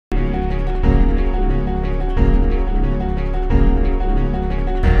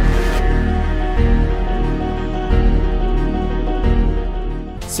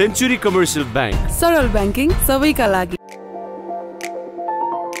Century commercial bank, सरल बैंकिङ सबैका लागि।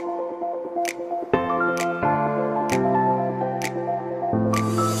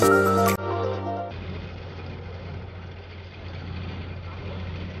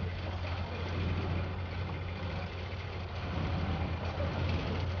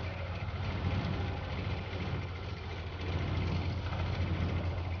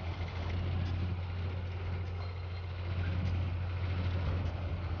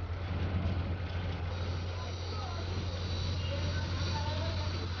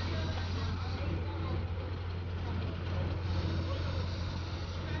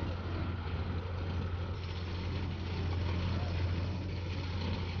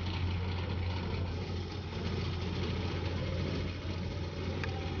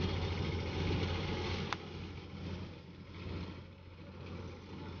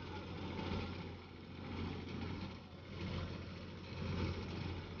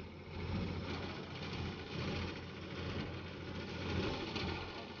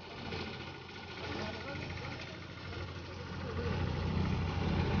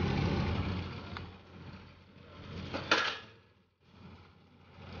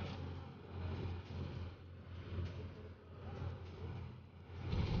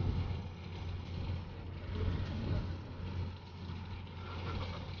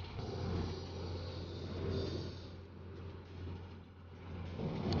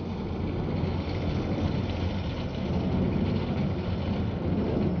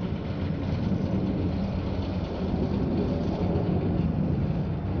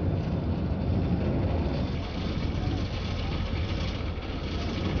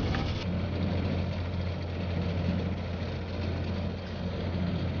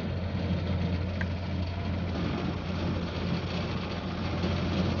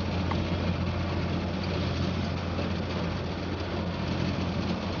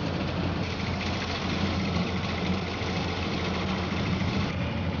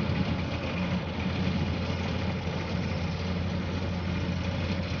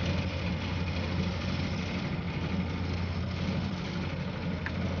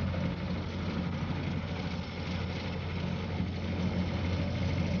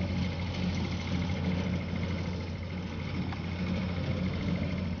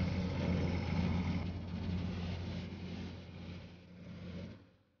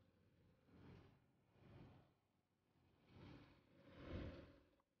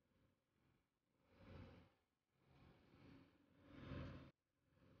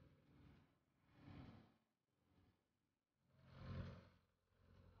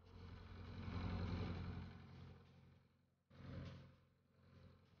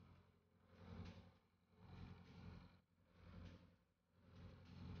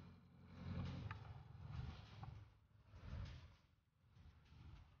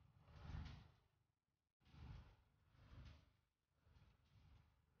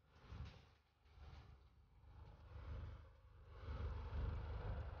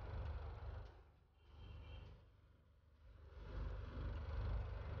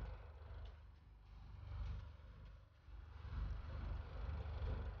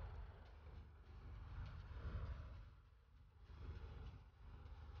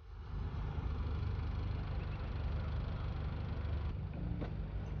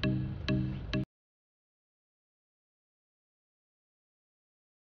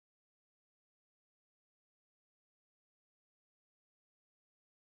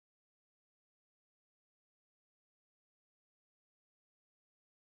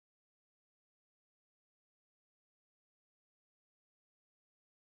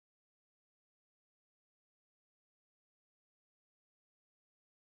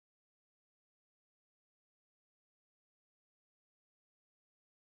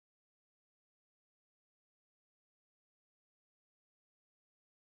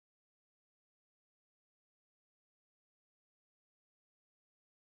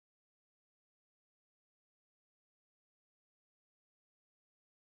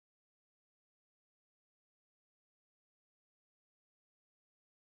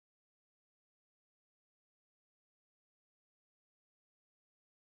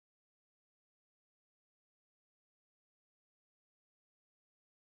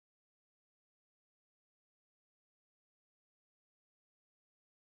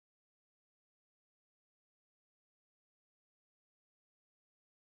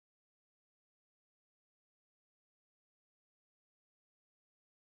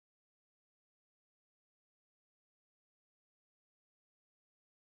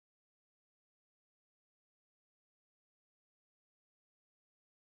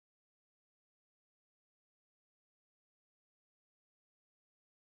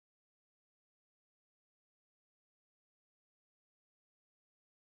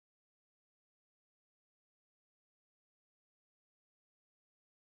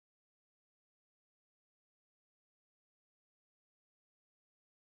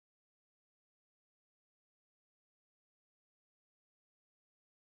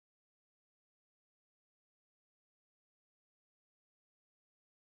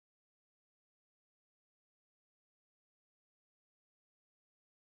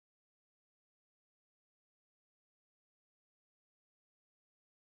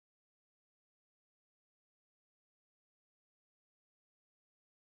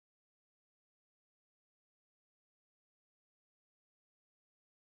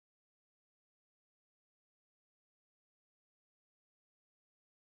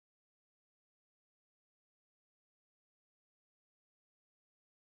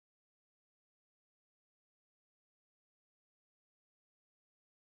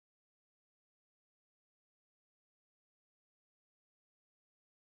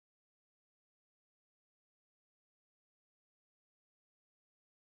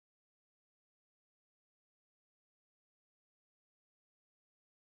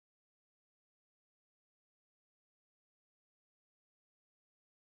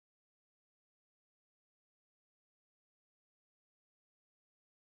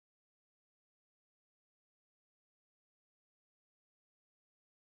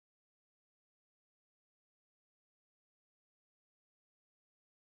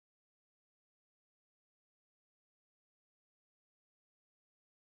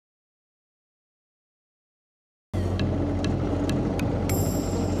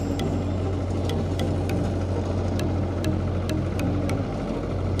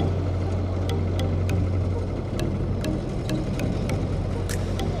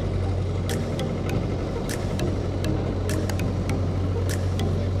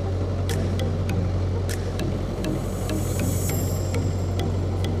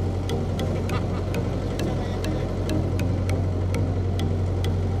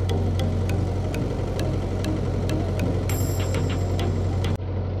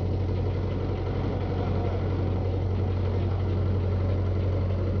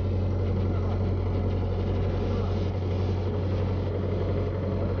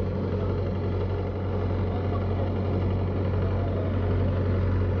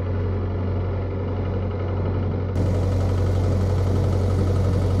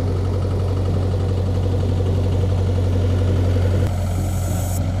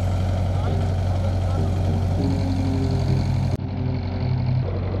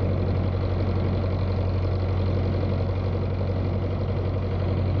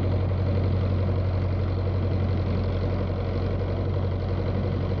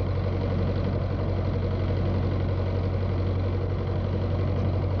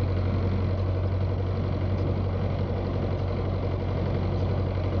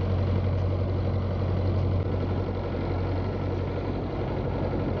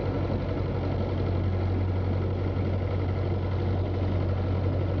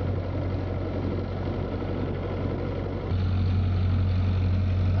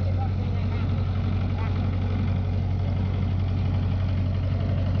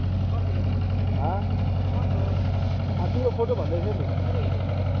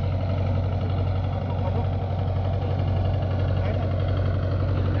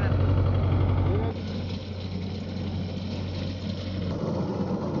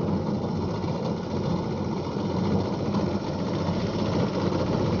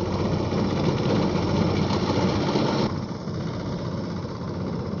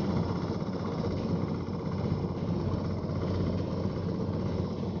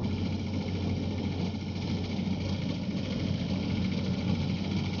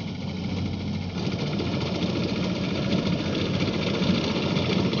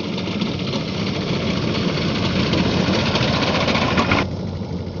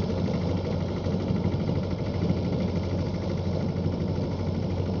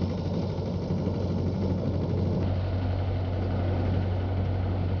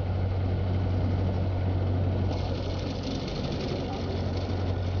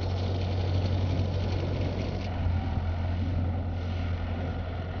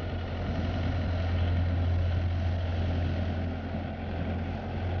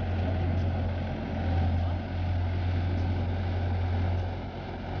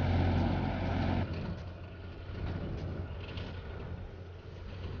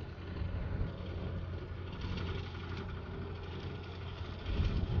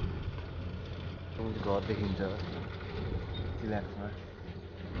 Someone's got the hinter. Relax, man.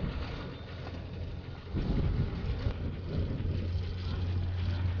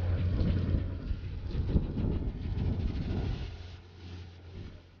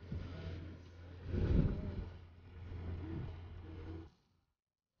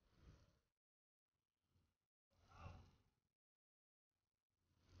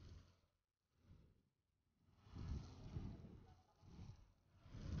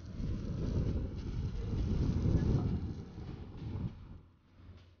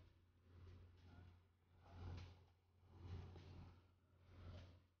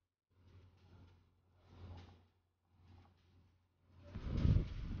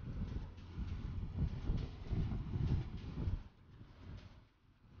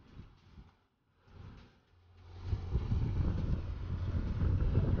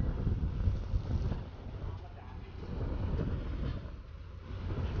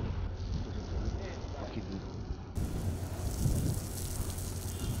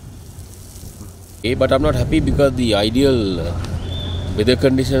 But I'm not happy because the ideal weather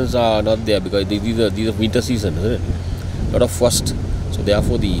conditions are not there because these are winter season, isn't it? A lot of frost, so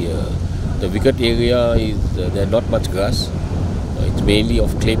therefore the wicket area is there not much grass. It's mainly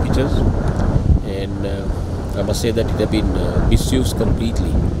of clay pitches, and I must say that it has been misused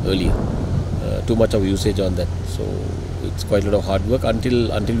completely earlier. Too much of usage on that, so it's quite a lot of hard work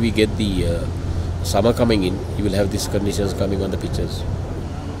until we get the summer coming in. You will have these conditions coming on the pitches.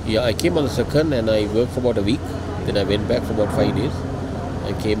 Yeah, I came on the 2nd and I worked for about a week. Then I went back for about 5 days.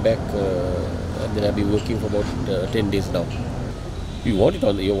 I came back and then I've been working for about 10 days now. You want it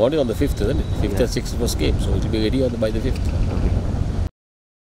on the 5th, isn't it? 5th and 6th was game, so it will be ready by the 5th.